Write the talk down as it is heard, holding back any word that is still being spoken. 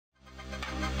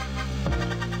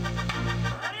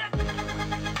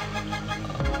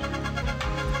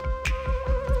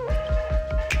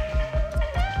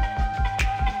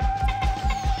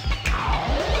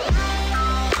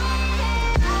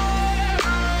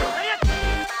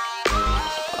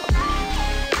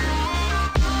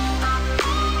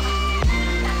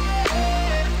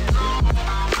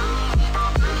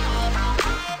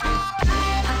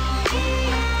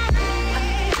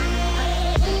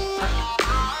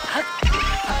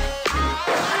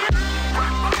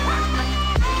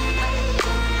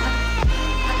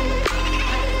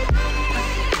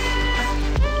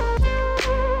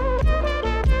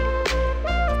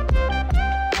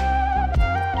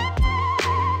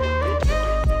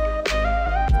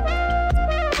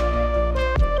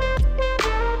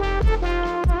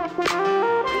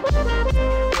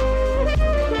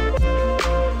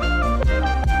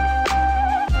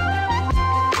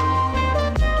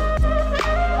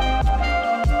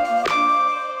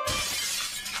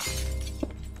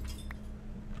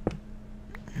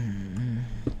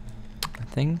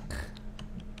think...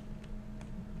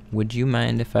 Would you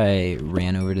mind if I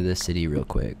ran over to the city real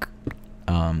quick?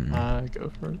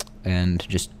 Go for it. And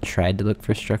just tried to look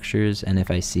for structures, and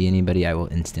if I see anybody, I will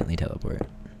instantly teleport.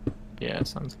 Yeah,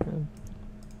 sounds good.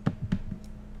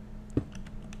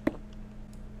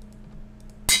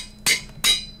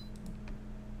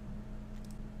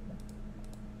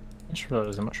 I just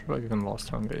realized I'm not sure if I've even lost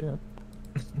hunger yet.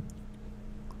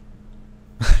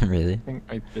 Really? I think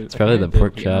I did. It's probably the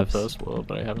pork chops. In the first world,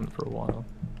 but I haven't for a while.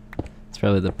 It's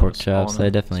probably the pork chops I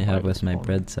spawning, definitely have with my spawning.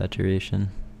 bread saturation.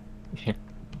 Yeah.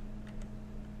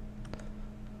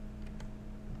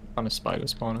 I'm a spider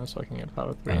spawner, so I can get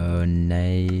power 3. Oh,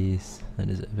 nice. That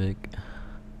is epic.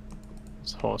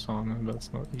 It's horse armor, but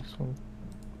it's not useful.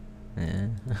 Yeah.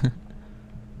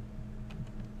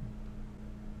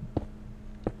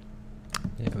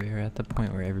 Yeah, we are at the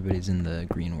point where everybody's in the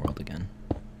green world again.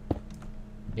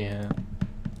 Yeah.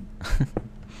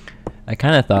 I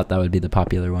kind of thought that would be the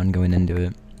popular one going into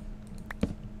it.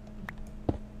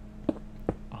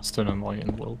 Austin and Light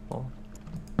and World Ball.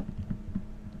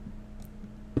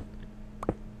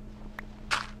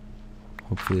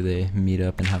 Hopefully they meet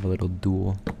up and have a little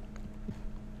duel.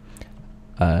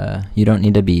 You don't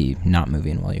need to be not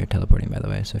moving while you're teleporting, by the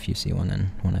way, so if you see one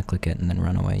and want to click it and then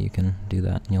run away, you can do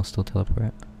that and you'll still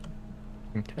teleport.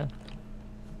 Okay.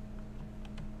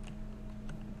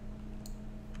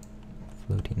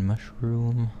 Floating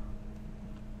mushroom.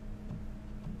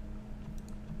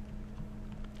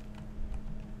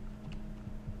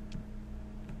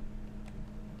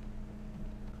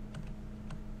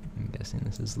 I'm guessing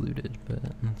this is looted, but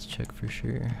let's check for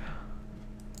sure.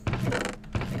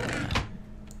 Yeah.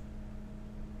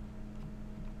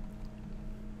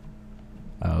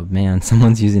 Oh man,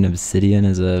 someone's using obsidian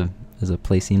as a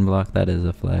placing block. That is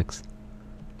a flex.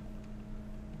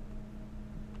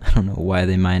 I don't know why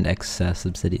they mined excess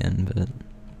obsidian, but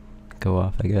go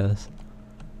off, I guess.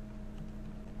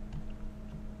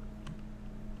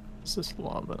 It's just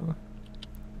lava.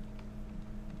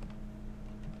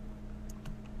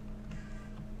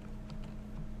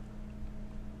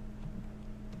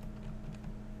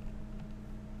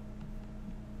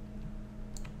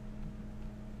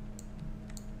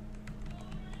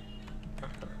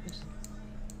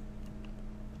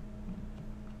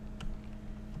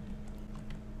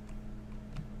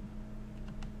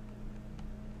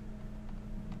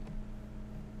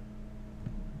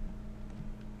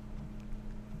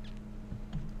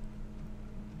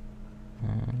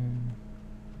 Let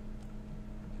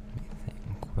me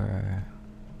think where.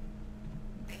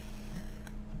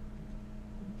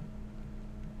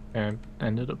 I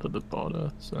ended up at the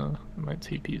border, so I might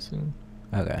TP soon.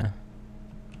 Okay.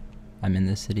 I'm in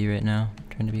the city right now,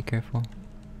 trying to be careful.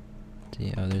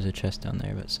 See, oh, there's a chest down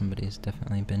there, but somebody's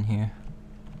definitely been here.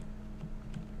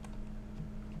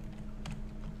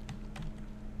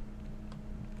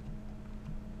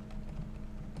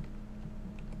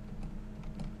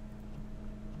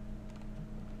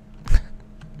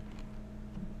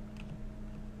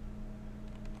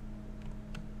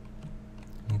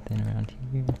 Anything around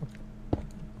here?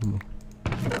 Ooh.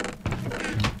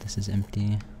 Nope, this is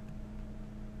empty.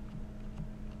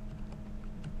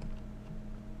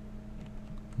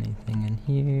 Anything in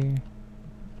here?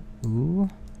 Ooh.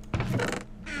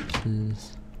 This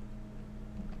is...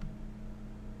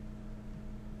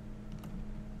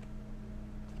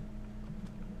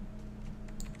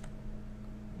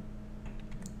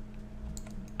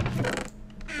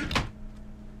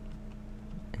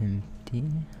 empty.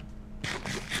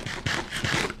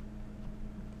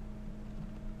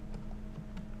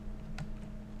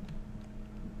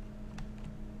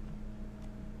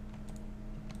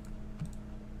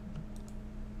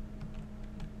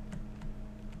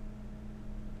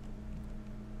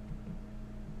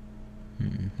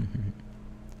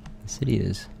 The city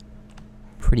is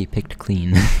pretty picked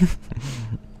clean.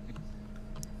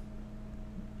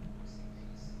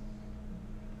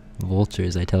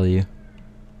 Vultures, I tell you.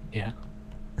 Yeah.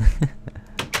 Oh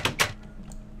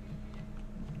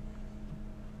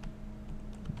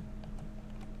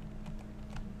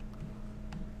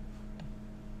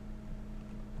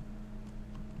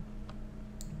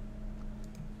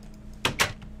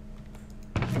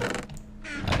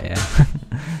yeah.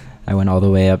 I went all the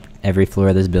way up every floor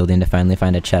of this building to finally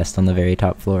find a chest on the very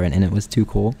top floor, and it was too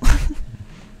cool. Oh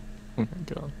my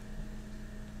god.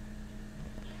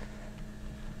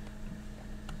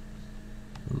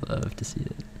 Love to see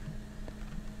it.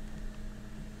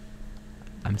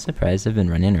 I'm surprised I've been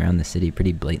running around the city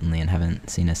pretty blatantly and haven't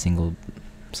seen a single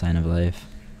sign of life.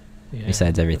 Yeah,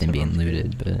 Besides everything that's being what I'm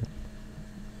looted, but...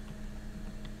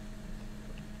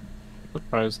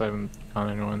 surprised I haven't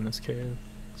found anyone in this cave,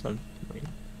 so I've like,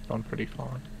 gone pretty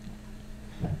far.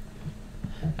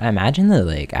 I imagine the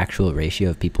like actual ratio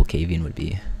of people caving would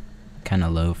be kind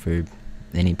of low for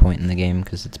any point in the game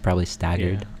because it's probably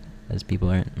staggered. Yeah. As people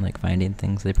aren't like finding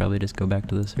things, they probably just go back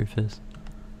to the surface.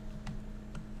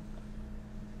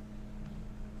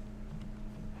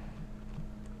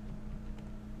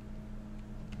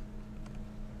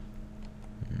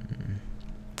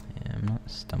 Yeah, I'm not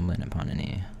stumbling upon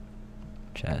any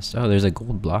chests. Oh, there's a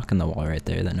gold block in the wall right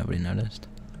there that nobody noticed.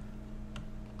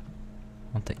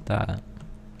 I'll take that.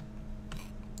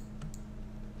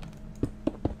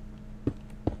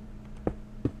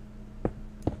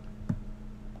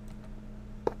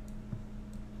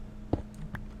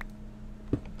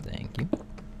 Thank you.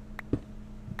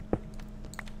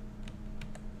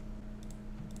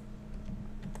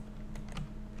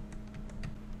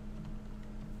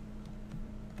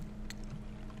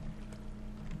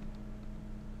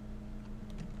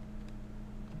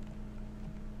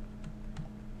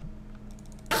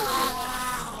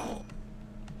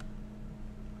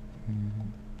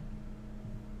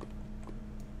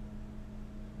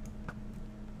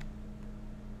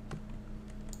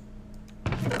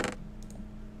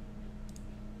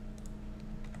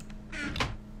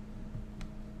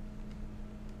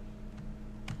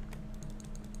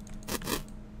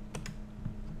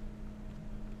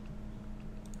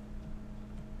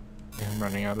 I'm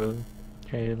running out of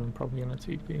cave. I'm probably gonna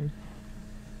TP.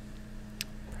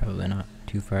 Probably not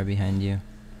too far behind you.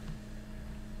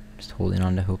 Just holding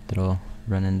on to hope that I'll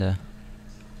run into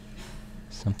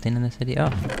something in the city. Oh,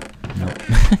 nope.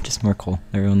 Just more coal.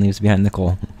 Everyone leaves behind the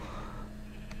coal.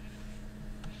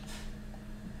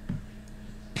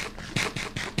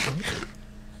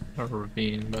 A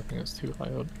ravine, but I think it's too high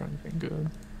up for anything good.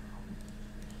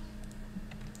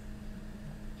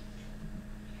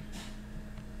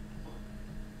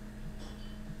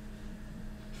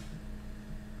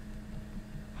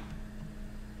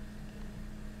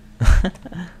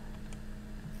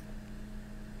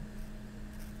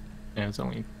 Yeah, there's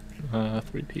only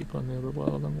 3 people in the other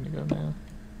world. I'm gonna go now.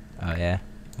 Oh yeah,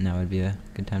 now would be a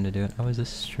good time to do it. Oh, is this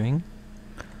string?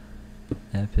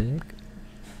 Epic.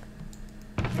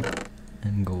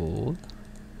 And gold.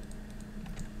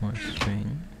 More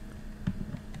string.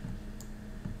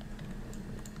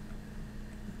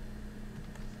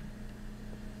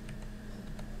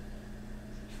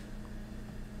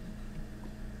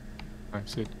 I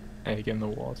see egg in the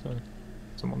water.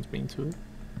 Someone's been to it.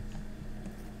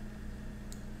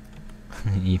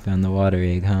 You found the water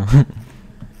egg, huh?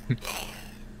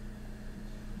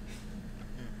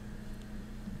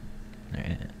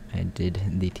 Alright, I did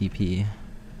the TP.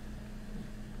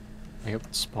 I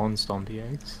got spawn zombie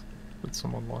eggs that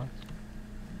someone left.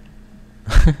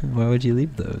 Why would you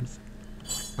leave those?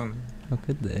 How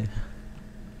could they?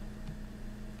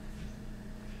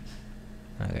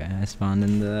 Okay, I spawned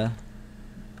in the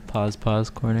pause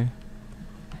corner.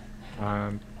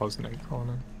 Pause an egg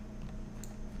corner.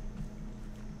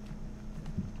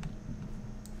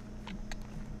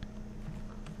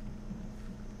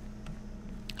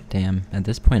 Damn, at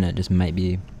this point it just might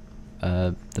be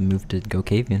the move to go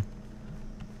caving.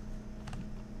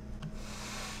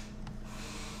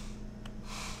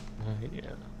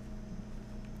 Yeah.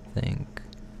 Think.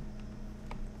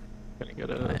 Gonna get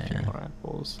a few more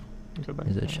apples. Go back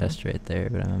There's a down. chest right there,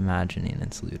 but I'm imagining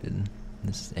it's looted.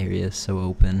 This area is so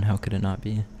open, how could it not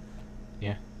be?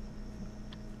 Yeah.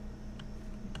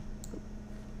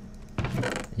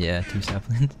 Yeah, 2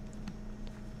 saplings.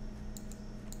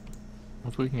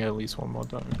 If we can get at least one more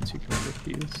diamond, you can get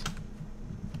these.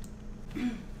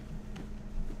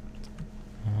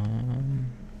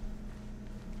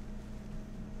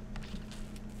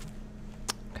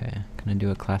 Okay, gonna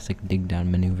do a classic dig down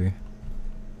maneuver.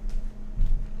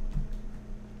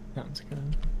 Sounds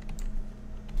good.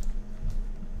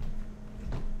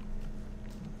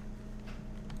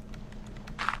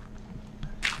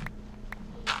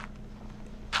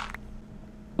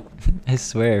 I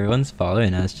swear, everyone's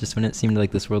following us just when it seemed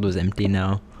like this world was empty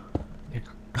now. Yeah.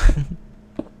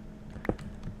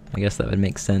 I guess that would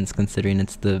make sense considering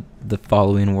it's the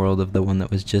following world of the one that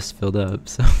was just filled up,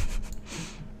 so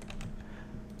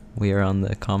we are on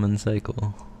the common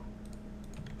cycle.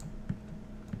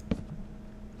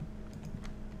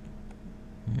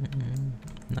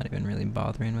 Not even really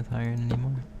bothering with iron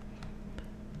anymore.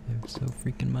 I have so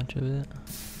freaking much of it.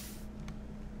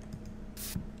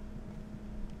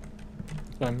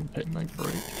 I'm hitting my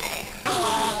break.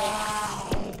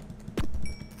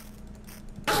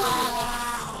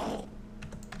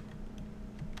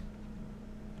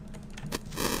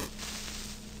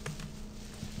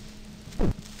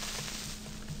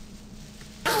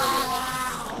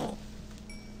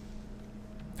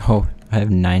 Oh, I have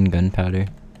 9 gunpowder.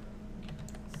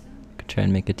 Could try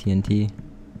and make a TNT.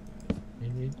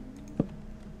 Maybe.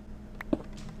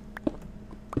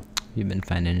 You been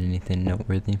finding anything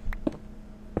noteworthy?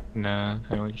 Nah,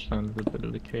 I only just found a bit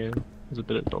of the cave. There's a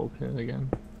bit of gold here again.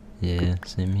 Yeah,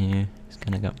 same here. Just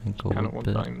kind of got my gold. Kind of want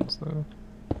but diamonds though.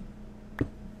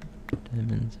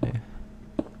 diamonds are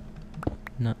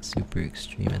not super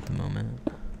extreme at the moment.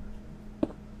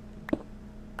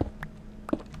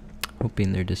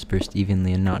 Hoping they're dispersed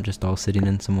evenly and not just all sitting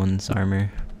in someone's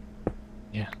armor.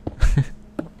 Yeah.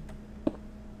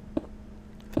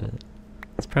 But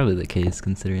it's probably the case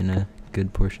considering a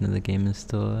good portion of the game is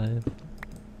still alive.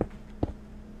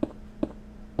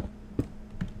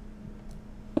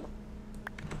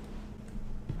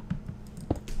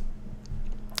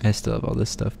 I still have all this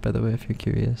stuff, by the way, if you're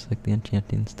curious, like the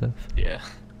enchanting stuff. Yeah.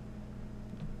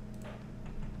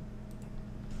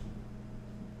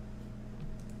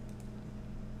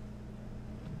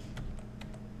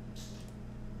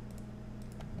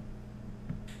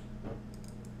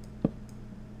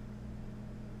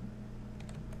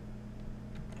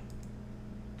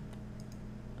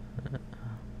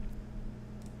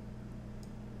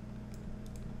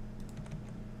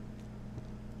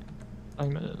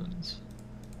 Diamonds.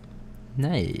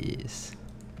 Nice.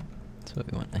 That's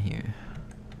what we want to hear.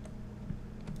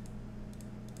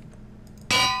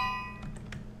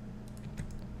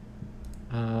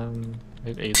 I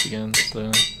have 8 again, so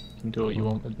you can do what you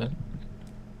want with that.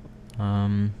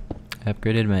 I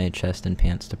upgraded my chest and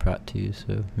pants to Prot 2,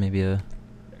 so maybe a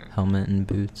helmet and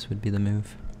boots would be the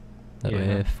move. That way,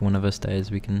 Yeah. if one of us dies,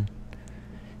 we can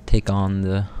take on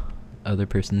the other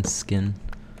person's skin.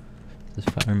 This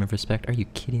arm of respect. Are you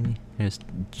kidding me? I just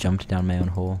jumped down my own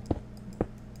hole.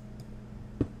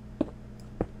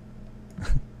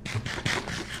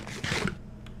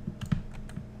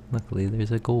 Luckily,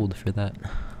 there's a gold for that.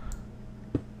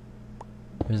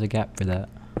 There's a gap for that.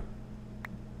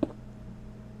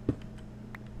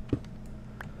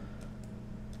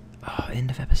 Oh, end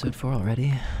of episode 4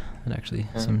 already? That actually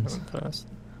Yeah, seems that went fast.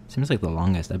 like the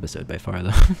longest episode by far,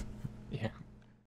 though. Yeah.